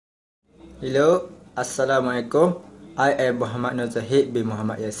Hello, Assalamualaikum. I am Muhammad Nur Zahid bin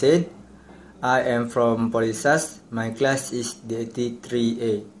Muhammad Yassin. I am from Polisas. My class is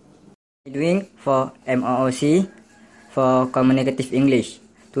D83A. Doing for mooc for communicative English.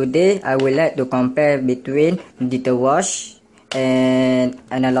 Today I would like to compare between digital watch and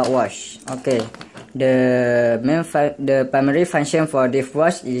analog watch. Okay, the primary function for this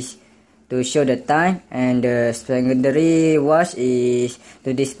watch is to show the time, and the secondary watch is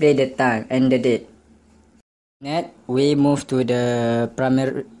to display the time and the date. Next, we move to the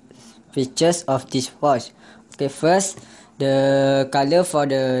primary features of this watch. Okay, first, the color for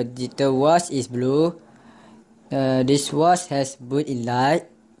the digital watch is blue. This watch has built-in light,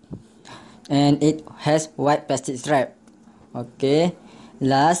 and it has white plastic strap. Okay,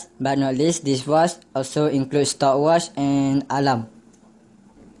 last but not least, this watch also includes stopwatch and alarm.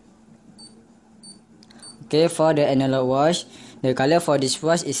 Okay, for the analog watch, the color for this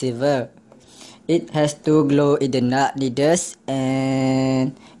watch is silver. It has two glow-in-the-dark needles,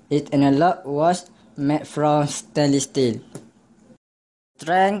 and its analog watch made from stainless steel.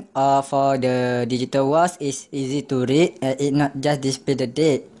 Strength for the digital watch is easy to read, and it not just display the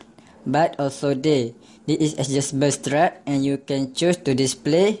date, but also day. This is adjustable strap, and you can choose to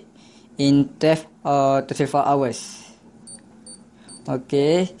display in 12 or 24 hours.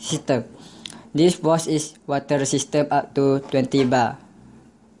 Okay, system. This watch is water resistant up to 20 bar.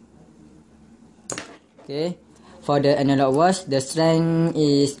 Okay, for the analog watch, the strength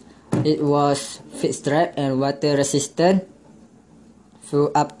is it was fixed strap and water resistant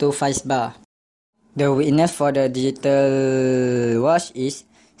for up to 5 bar. The weakness for the digital watch is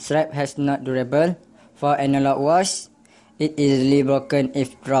strap has not durable. For analog watch, it is easily broken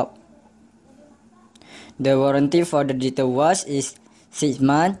if dropped. The warranty for the digital watch is 6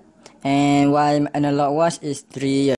 months, and while analog watch is 3 years.